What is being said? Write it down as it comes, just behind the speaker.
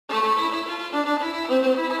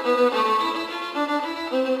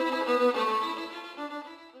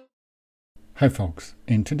Hi folks,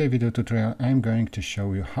 in today's video tutorial I'm going to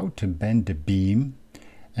show you how to bend the beam,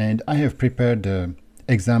 and I have prepared the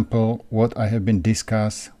example what I have been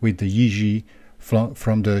discussed with the Jiří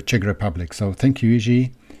from the Czech Republic. So thank you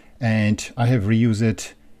Jiří, and I have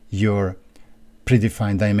reused your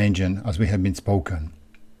predefined dimension as we have been spoken.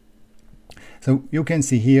 So you can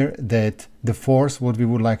see here that the force what we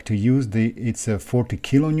would like to use, it's 40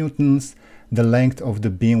 kilonewtons. The length of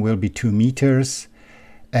the beam will be 2 meters.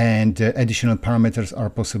 And additional parameters are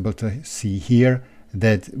possible to see here,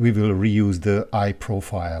 that we will reuse the eye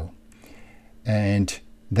profile. And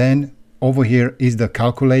then over here is the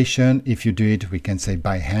calculation. If you do it, we can say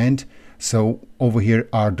by hand. So over here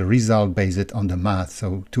are the result based on the math.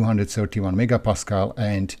 So 231 megapascal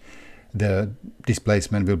and the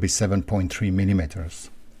displacement will be 7.3 millimeters.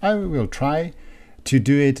 I will try to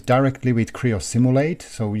do it directly with Creo Simulate.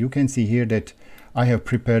 So you can see here that I have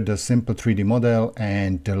prepared a simple 3D model,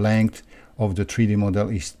 and the length of the 3D model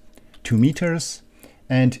is 2 meters.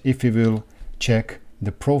 And if we will check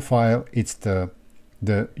the profile, it's the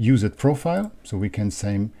used profile. So we can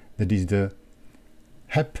say that is the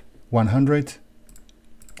HEP 100.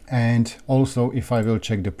 And also if I will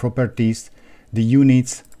check the properties, the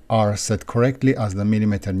units are set correctly as the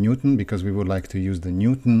millimeter Newton, because we would like to use the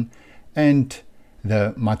Newton, and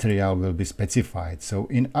the material will be specified. So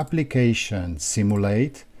in application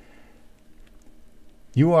simulate,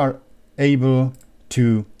 you are able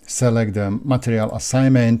to select the material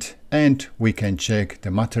assignment, and we can check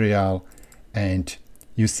the material. And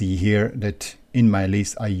you see here that in my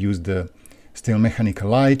list I use the steel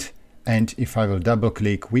mechanical light, and if I will double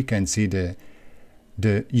click, we can see the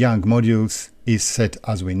young modules is set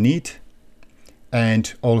as we need,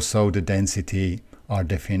 and also the density are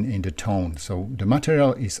defined in the tone. So the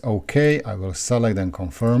material is okay. I will select and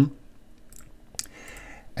confirm.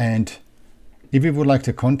 And if we would like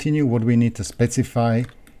to continue, what we need to specify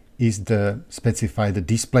is specify the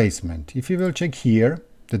displacement. If you will check here,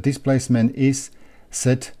 the displacement is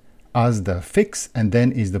set as the fix, and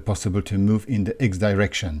then is the possible to move in the X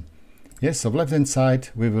direction. Yes, so left hand side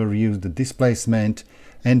we will use the displacement,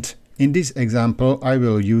 and in this example I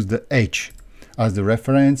will use the H as the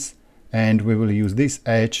reference, and we will use this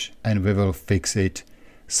edge and we will fix it.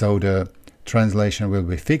 So the translation will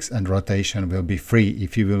be fixed and rotation will be free.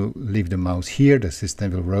 If you will leave the mouse here, the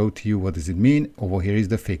system will rotate you. What does it mean? Over here is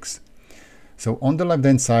the fix. So on the left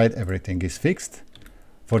hand side everything is fixed.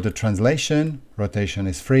 For the translation, rotation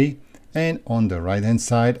is free. And on the right hand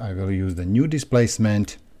side I will use the new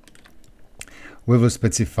displacement. We will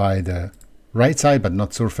specify the right side but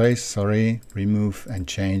not surface, sorry, remove and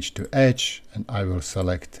change to edge, and I will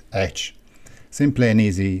select edge. Simply and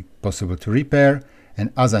easy, possible to repair.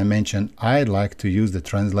 And as I mentioned, I'd like to use the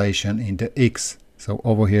translation in the X. So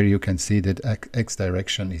over here you can see that X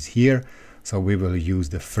direction is here, so we will use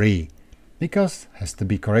the free, because it has to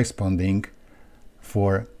be corresponding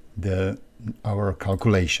for our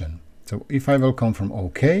calculation. So if I will confirm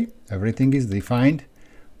OK, everything is defined.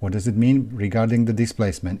 What does it mean regarding the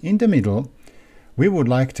displacement? In the middle we would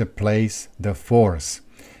like to place the force,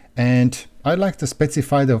 and I'd like to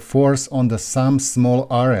specify the force on some small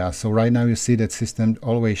area. So right now you see that system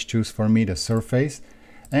always choose for me the surface,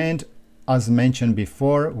 and as mentioned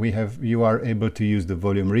before, you are able to use the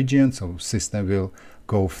volume region, so system will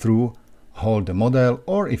go through hold the model.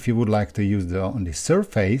 Or if you would like to use on the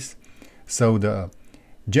surface, so the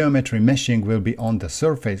geometry meshing will be on the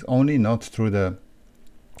surface only, not through the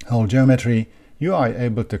whole geometry. You are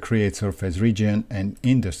able to create surface region, and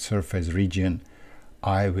in the surface region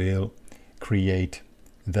I will create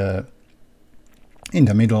in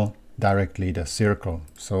the middle directly the circle.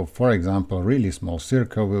 So for example, really small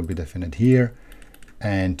circle will be defined here,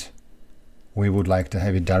 and we would like to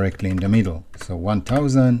have it directly in the middle. So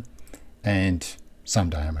 1000 and some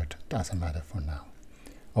diameter, doesn't matter for now.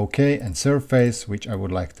 Okay, and surface which I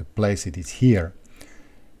would like to place it is here.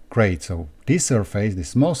 Great, so this surface, this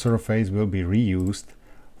small surface, will be reused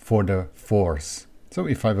for the force. So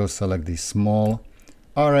if I will select this small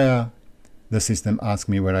area, the system asks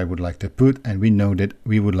me where I would like to put, and we know that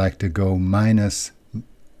we would like to go minus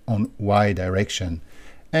on Y direction.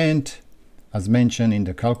 And as mentioned in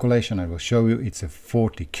the calculation, I will show you, it's a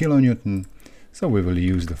 40 kilonewton. So we will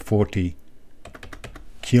use the 40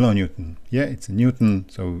 kilonewton. Yeah, it's a Newton,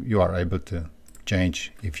 so you are able to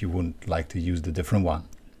change if you wouldn't like to use the different one.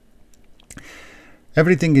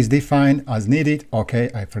 Everything is defined as needed. Okay,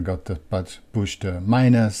 I forgot to push the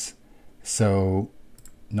minus, so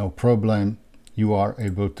no problem. You are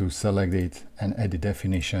able to select it and add the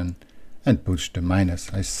definition and push the minus.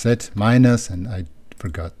 I set minus and I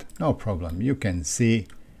forgot. No problem. You can see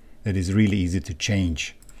that it's really easy to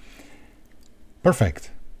change. Perfect.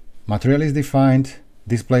 Material is defined,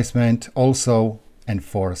 displacement also, and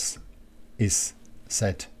force is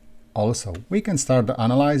set also. We can start the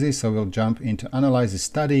analysis, so we'll jump into Analysis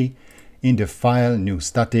Study. In the file, New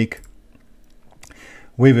Static,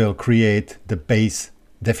 we will create the base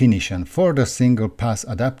definition for the single pass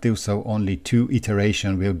adaptive, so only 2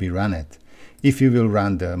 iterations will be run. If you will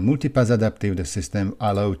run the multipass adaptive, the system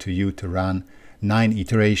allows you to run 9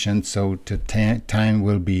 iterations, so the time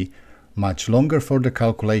will be much longer for the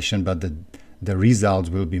calculation, but the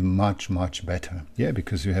results will be much better. Yeah,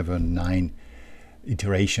 because you have a 9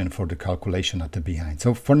 iteration for the calculation at the behind.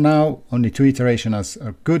 So for now, only 2 iterations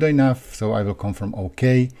are good enough, so I will confirm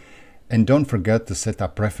OK. And don't forget to set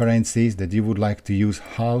up preferences that you would like to use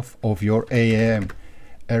half of your RAM.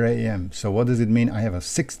 So what does it mean? I have a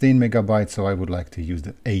 16 megabytes, so I would like to use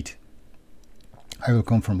the 8. I will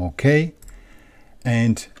confirm OK,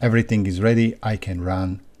 and everything is ready. I can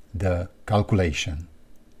run the calculation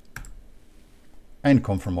and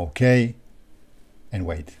confirm OK and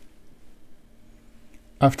wait.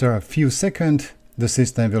 After a few seconds, the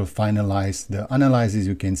system will finalize the analysis.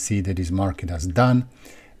 You can see that is marked as done.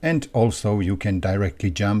 And also you can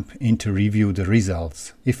directly jump into review the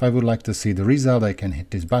results. If I would like to see the result, I can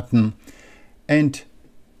hit this button, and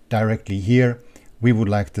directly here we would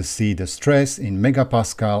like to see the stress in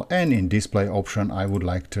megapascal, and in display option I would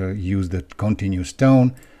like to use the continuous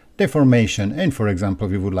tone, deformation, and for example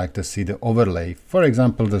we would like to see the overlay. For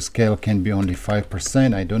example, the scale can be only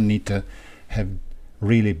 5%. I don't need to have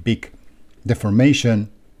really big deformation.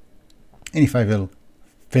 And if I will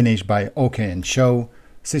finish by OK and show,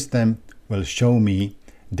 system will show me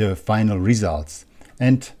the final results.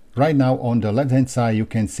 And right now on the left hand side you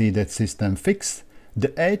can see that system fixed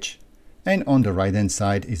the edge, and on the right hand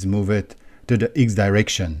side is moved to the X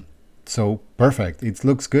direction. So perfect, it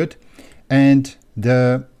looks good. And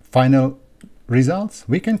the final results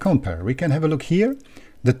we can compare. We can have a look here.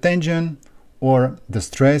 The tension or the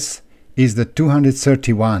stress is the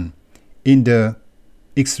 231 in the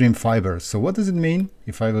extreme fibers. So what does it mean?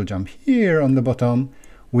 If I will jump here on the bottom,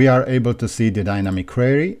 we are able to see the dynamic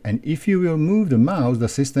query, and if you will move the mouse, the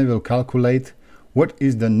system will calculate what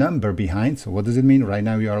is the number behind. So what does it mean? Right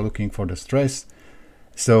now we are looking for the stress,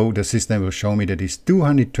 so the system will show me that it's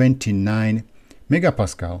 229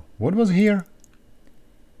 megapascal. What was here?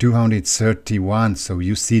 231. So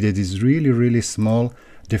you see that it's really small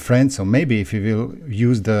difference. So maybe if you will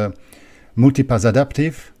use the multipass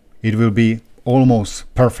adaptive, it will be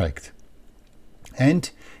almost perfect. And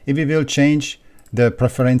if we will change the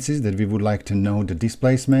preferences that we would like to know the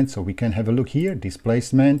displacement, so we can have a look here,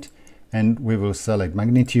 displacement, and we will select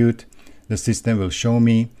magnitude. The system will show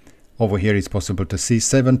me over here it's possible to see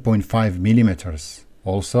 7.5 millimeters.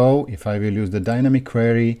 Also, if I will use the dynamic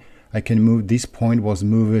query, I can move this point, was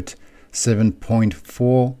moved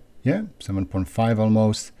 7.4, yeah, 7.5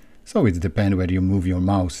 almost. So it depends where you move your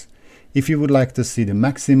mouse. If you would like to see the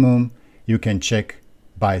maximum, you can check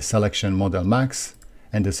by selection model max,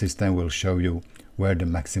 and the system will show you where the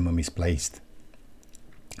maximum is placed.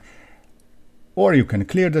 Or you can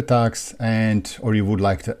clear the tags, or you would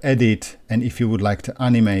like to edit, and if you would like to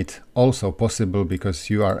animate, also possible, because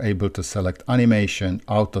you are able to select animation,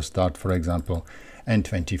 auto start for example, and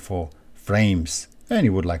 24 frames, and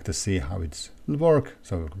you would like to see how it's work.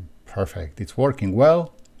 So perfect, it's working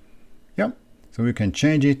well. Yeah, so you can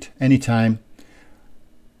change it anytime,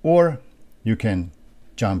 or you can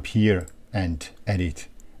jump here and edit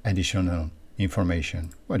additional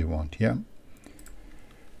information, what you want. Yeah.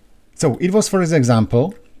 So it was for this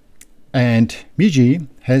example, and BG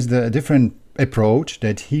has the different approach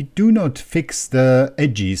that he do not fix the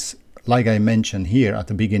edges like I mentioned here at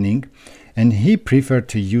the beginning, and he preferred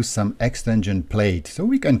to use some extension plate. So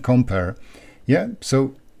we can compare. Yeah,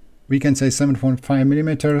 so we can say 7.5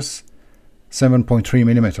 millimeters, 7.3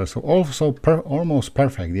 millimeters. So also almost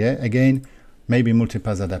perfect. Yeah, again, maybe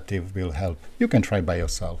multipass adaptive will help. You can try by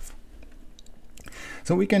yourself.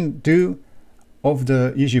 So we can do of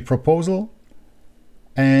the EG proposal,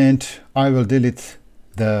 and I will delete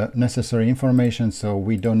the necessary information, so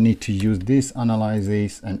we don't need to use this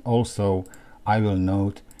analysis, and also I will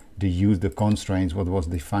note to use the constraints what was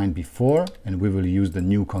defined before, and we will use the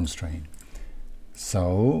new constraint.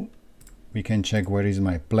 So we can check where is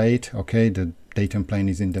my plate. Okay, the datum plane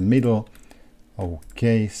is in the middle.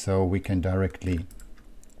 Okay, so we can directly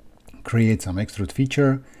create some extrude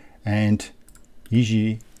feature, and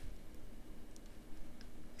EG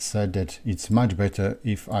said that it's much better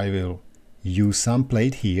if I will use some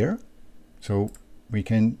plate here. So we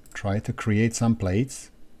can try to create some plates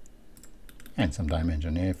and some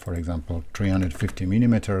dimension here, for example 350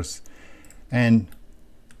 millimeters, and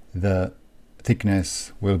the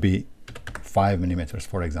thickness will be 5 millimeters,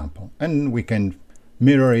 for example, and we can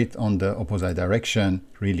mirror it on the opposite direction,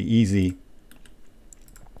 really easy.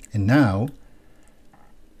 And now,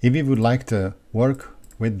 if we would like to work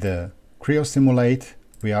with the Creo Simulate,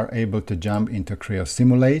 we are able to jump into Creo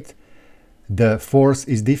Simulate. The force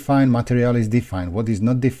is defined, material is defined. What is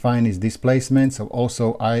not defined is displacement. So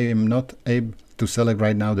also I am not able to select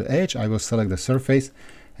right now the edge. I will select the surface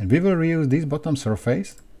and we will reuse this bottom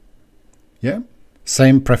surface. Yeah,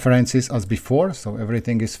 same preferences as before. So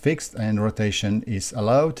everything is fixed and rotation is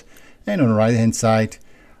allowed. And on the right hand side,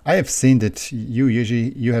 I have seen that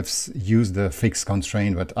you have used the fixed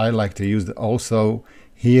constraint, but I like to use also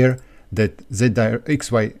here that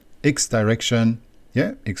x direction.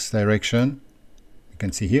 Yeah, x direction, you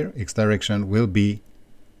can see here, x direction will be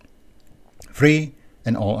free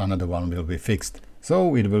and all another one will be fixed.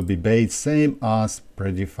 So it will be based same as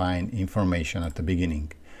predefined information at the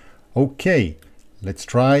beginning. Okay, let's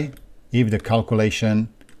try if the calculation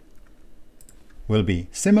will be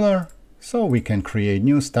similar. So we can create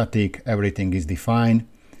new static, everything is defined.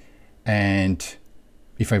 And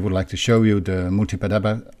if I would like to show you the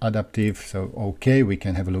multipass adaptive, so okay, we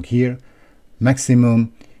can have a look here.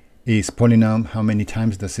 Maximum is polynomial, how many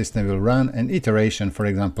times the system will run, and iteration, for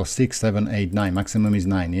example, 6, 7, 8, 9. Maximum is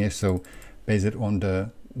 9. Yeah, so based on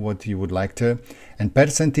the what you would like to. And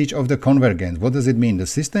percentage of the convergence. What does it mean? The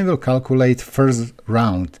system will calculate first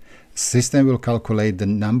round. System will calculate the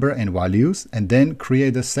number and values, and then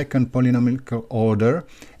create a second polynomial order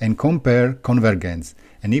and compare convergence.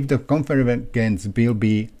 And if the convergence will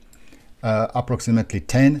be approximately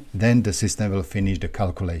 10, then the system will finish the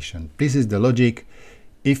calculation. This is the logic.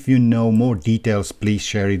 If you know more details, please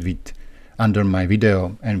share it with under my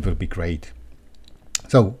video and it will be great.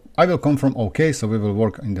 So I will confirm OK, so we will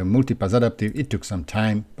work in the multipass adaptive. It took some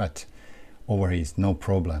time, but over is no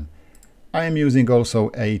problem. I am using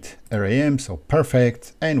also 8 RAM, so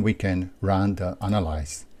perfect, and we can run the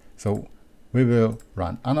analyze. So we will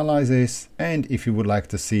run analysis, and if you would like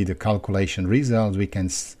to see the calculation results, we can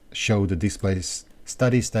show the display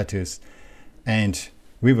study status, and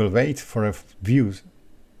we will wait for a few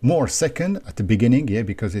more seconds at the beginning, yeah,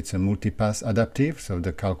 because it's a multipass adaptive, so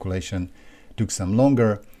the calculation took some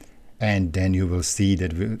longer, and then you will see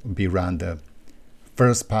that we run the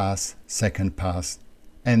first pass, second pass,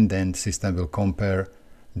 and then system will compare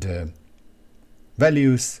the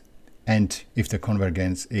values, and if the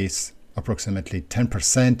convergence is approximately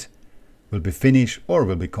 10%, will be finished or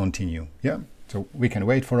will be continue. Yeah, so we can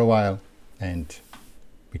wait for a while and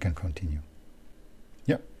we can continue.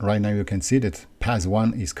 Yeah, right now you can see that pass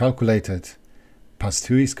 1 is calculated, pass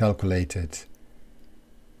 2 is calculated,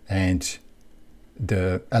 and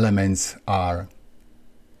the elements are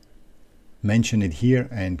mentioned here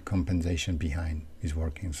and compensation behind is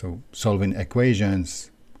working. So solving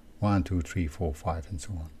equations 1, 2, 3, 4, 5 and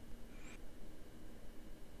so on.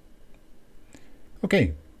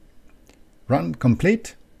 Okay, run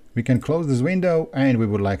complete. We can close this window and we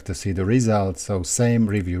would like to see the results. So same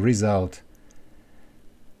review result,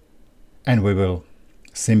 and we will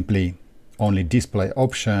simply only display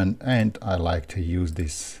option, and I like to use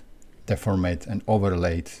this deformate and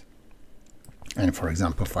overlay, and for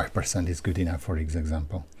example 5% is good enough for this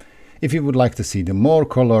example. If you would like to see the more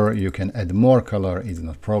color, you can add more color, it's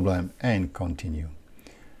not a problem, and continue.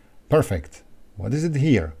 Perfect. What is it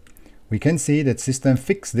here? We can see that system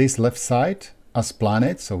fixed this left side as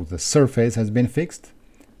planned, so the surface has been fixed.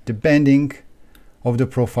 The bending of the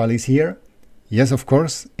profile is here. Yes, of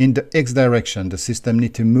course, in the X direction, the system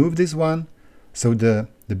need to move this one, so the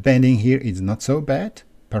bending here is not so bad.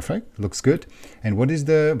 Perfect, looks good. And what is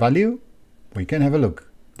the value? We can have a look.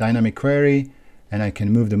 Dynamic query, and I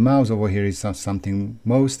can move the mouse over here is something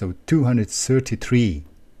most of 233.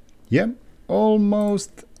 Yeah,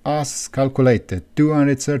 almost as calculated,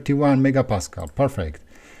 231 megapascal, perfect.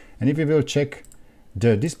 And if we will check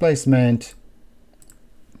the displacement,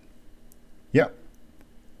 yeah,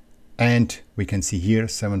 and we can see here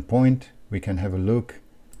 7 point, we can have a look,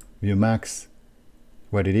 view max,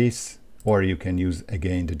 what it is, or you can use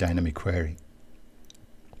again the dynamic query.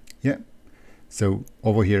 Yeah, so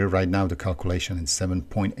over here right now the calculation is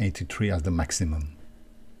 7.83 as the maximum.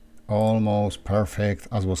 Almost perfect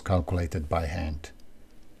as was calculated by hand.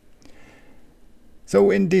 So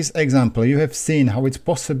in this example, you have seen how it's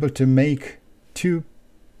possible to make two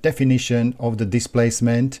definitions of the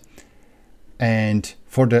displacement, and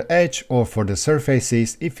for the edge or for the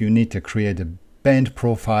surfaces, if you need to create a bend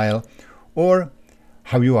profile, or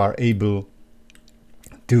how you are able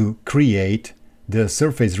to create the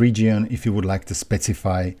surface region if you would like to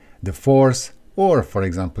specify the force or for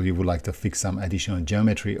example you would like to fix some additional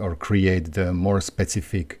geometry or create the more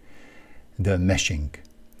specific the meshing.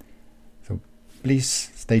 So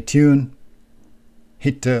please stay tuned,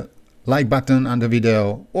 hit the like button on the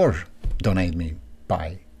video or donate me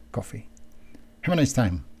buy coffee. Have a nice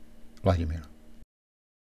time. Vladimir.